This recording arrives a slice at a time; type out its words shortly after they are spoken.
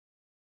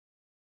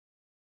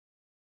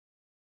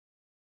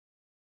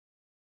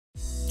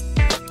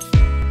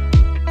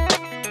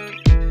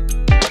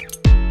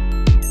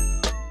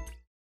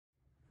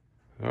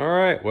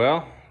right,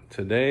 well,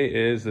 today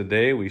is the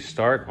day we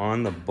start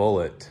on the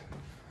Bullitt.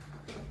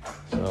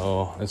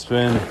 So it's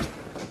been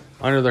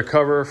under the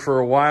cover for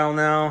a while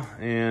now,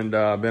 and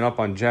been up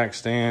on jack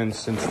stands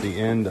since the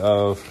end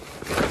of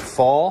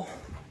fall.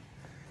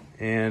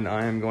 And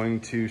I am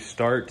going to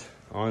start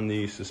on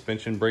the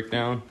suspension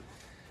breakdown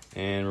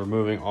and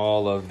removing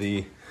all of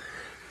the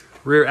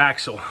rear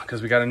axle,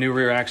 because we got a new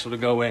rear axle to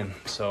go in.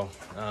 So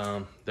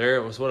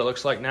there was what it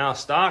looks like now,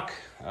 stock.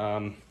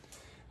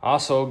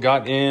 Also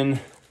got in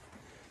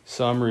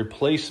some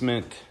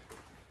replacement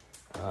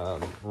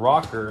front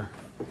rocker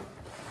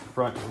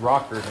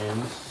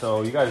ends.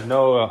 So you guys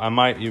know,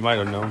 you might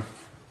have known,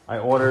 I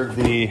ordered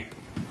the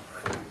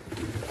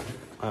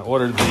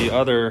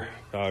other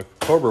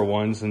Cobra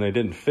ones and they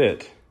didn't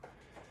fit.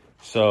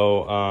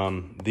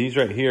 So these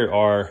right here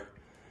are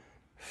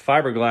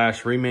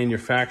fiberglass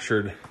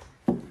remanufactured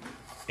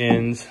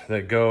ends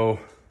that go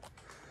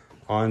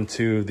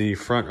onto the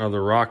front of the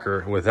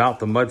rocker without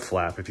the mud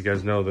flap. If you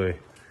guys know, the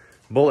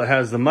Bullitt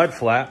has the mud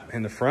flap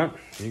in the front.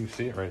 You can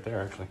see it right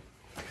there, actually,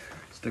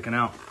 sticking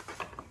out.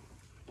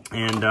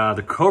 And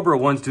the Cobra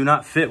ones do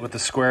not fit with the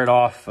squared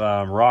off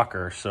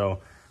rocker.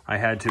 So I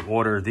had to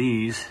order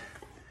these.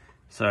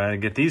 So I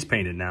get these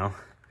painted now,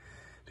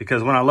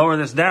 because when I lower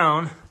this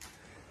down,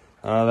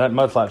 that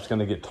mud flap is going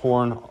to get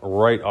torn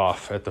right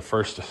off at the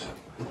first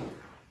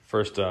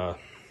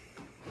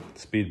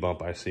speed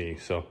bump I see.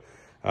 So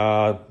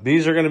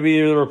these are going to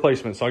be the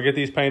replacements. So I'll get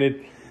these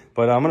painted,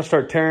 but I'm going to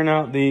start tearing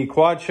out the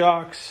quad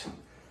shocks,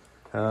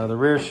 the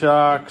rear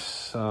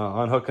shocks,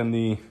 unhooking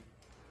the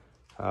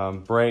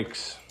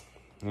brakes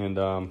and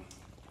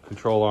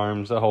control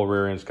arms. The whole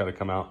rear end's got to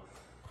come out,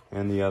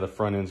 and the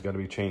front end's got to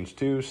be changed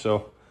too.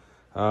 So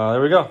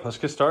there we go. Let's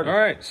get started. All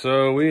right,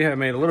 so we have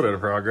made a little bit of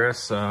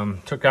progress.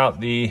 Took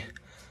out the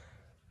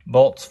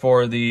bolts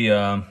for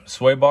the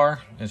sway bar.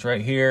 It's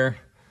right here.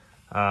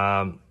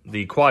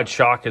 The quad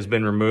shock has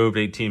been removed,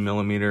 18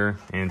 millimeter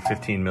and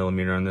 15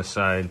 millimeter on this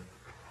side.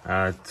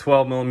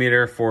 12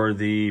 millimeter for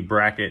the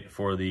bracket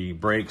for the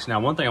brakes. Now,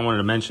 one thing I wanted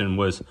to mention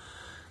was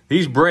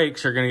these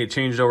brakes are going to get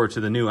changed over to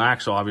the new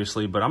axle,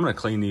 obviously, but I'm going to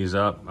clean these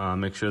up,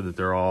 make sure that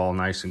they're all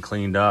nice and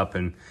cleaned up,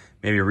 and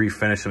maybe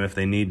refinish them if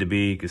they need to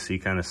be. You can see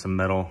kind of some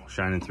metal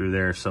shining through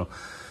there. So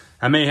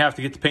I may have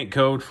to get the paint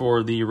code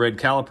for the red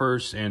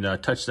calipers and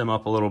touch them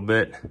up a little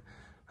bit.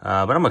 But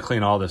I'm going to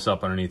clean all this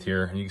up underneath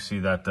here. And you can see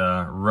that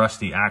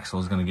rusty axle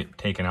is going to get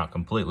taken out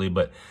completely.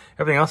 But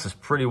everything else is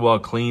pretty well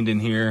cleaned in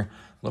here.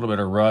 A little bit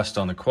of rust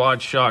on the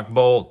quad shock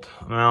bolt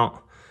mount.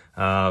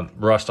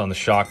 Rust on the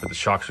shock, but the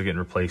shocks are getting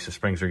replaced. The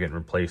springs are getting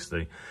replaced.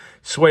 The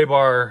sway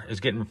bar is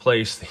getting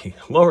replaced. The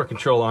lower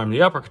control arm,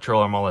 the upper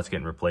control arm, all that's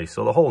getting replaced.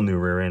 So the whole new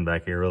rear end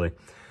back here, really.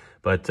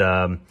 But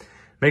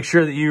make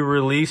sure that you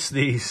release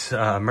these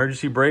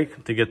emergency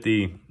brake to get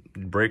the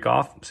brake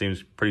off.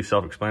 Seems pretty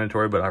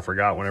self-explanatory, but I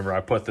forgot whenever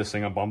I put this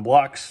thing up on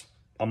blocks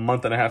a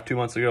month and a half, 2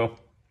 months ago.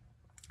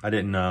 I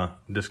didn't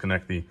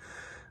disconnect the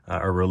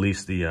or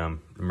release the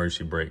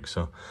emergency brake.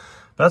 So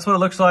that's what it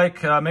looks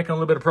like. Making a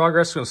little bit of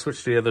progress. Going to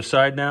switch to the other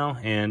side now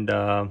and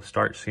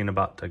start seeing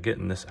about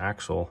getting this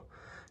axle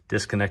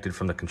disconnected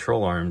from the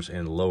control arms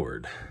and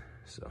lowered.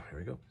 So here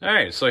we go. All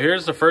right, so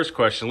here's the first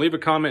question. Leave a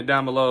comment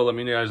down below. Let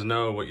me guys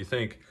know what you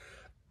think.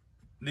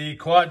 The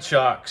quad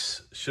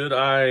shocks, should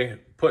I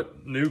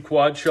put new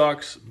quad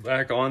shocks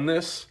back on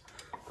this?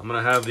 I'm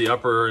going to have the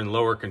upper and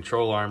lower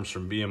control arms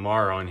from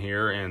BMR on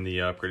here, and the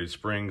upgraded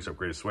springs,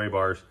 upgraded sway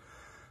bars.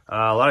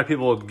 A lot of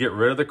people get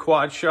rid of the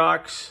quad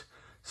shocks.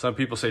 Some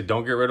people say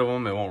don't get rid of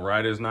them, it won't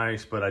ride as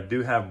nice, but I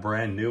do have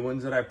brand new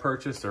ones that I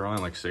purchased. They're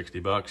only like 60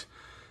 bucks.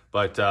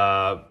 But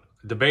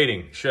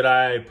debating, should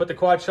I put the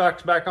quad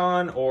shocks back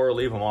on or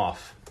leave them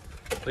off?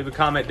 Leave a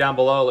comment down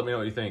below, let me know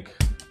what you think.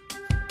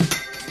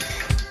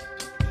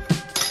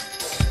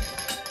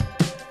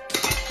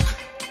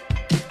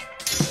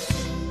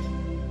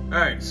 All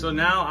right, so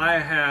now I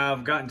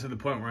have gotten to the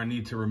point where I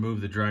need to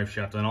remove the drive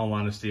shaft. In all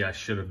honesty, I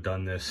should have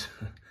done this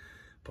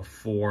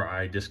before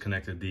I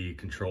disconnected the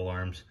control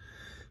arms.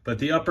 But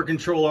the upper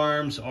control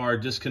arms are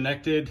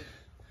disconnected.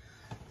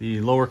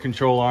 The lower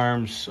control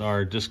arms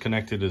are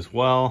disconnected as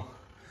well.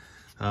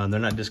 They're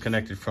not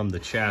disconnected from the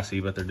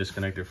chassis, but they're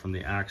disconnected from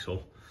the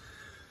axle.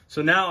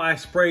 So now I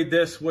sprayed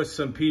this with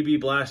some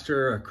PB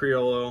Blaster, a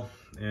Criollo,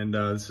 and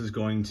this is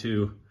going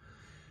to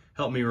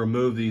help me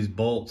remove these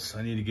bolts.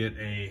 I need to get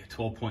a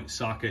 12-point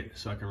socket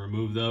so I can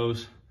remove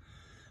those.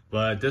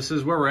 But this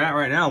is where we're at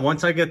right now.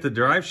 Once I get the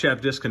drive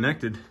shaft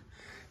disconnected,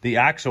 the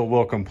axle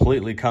will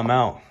completely come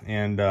out,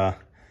 and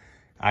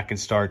I can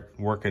start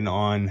working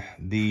on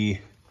the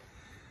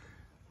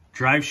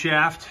drive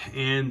shaft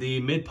and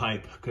the mid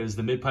pipe, because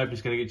the mid pipe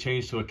is going to get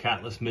changed to a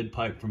catless mid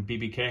pipe from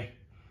BBK.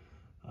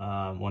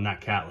 Well,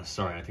 not catless,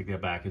 sorry, I take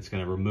that back. It's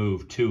going to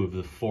remove 2 of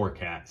the 4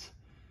 cats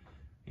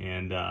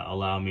and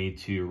allow me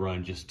to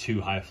run just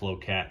 2 high flow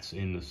cats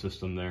in the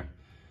system there.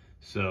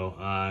 So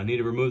I need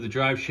to remove the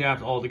drive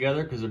shaft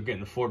altogether because I'm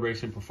getting the Ford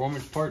Racing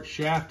Performance Parts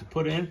shaft to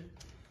put in.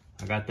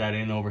 I got that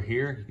in over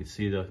here. You can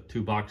see the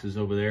 2 boxes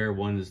over there.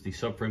 One is the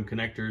subframe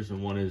connectors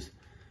and one is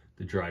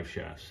the drive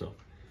shaft. So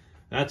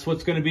that's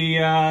what's going to be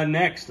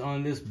next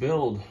on this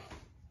build.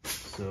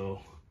 So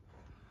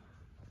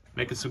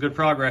making some good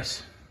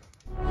progress.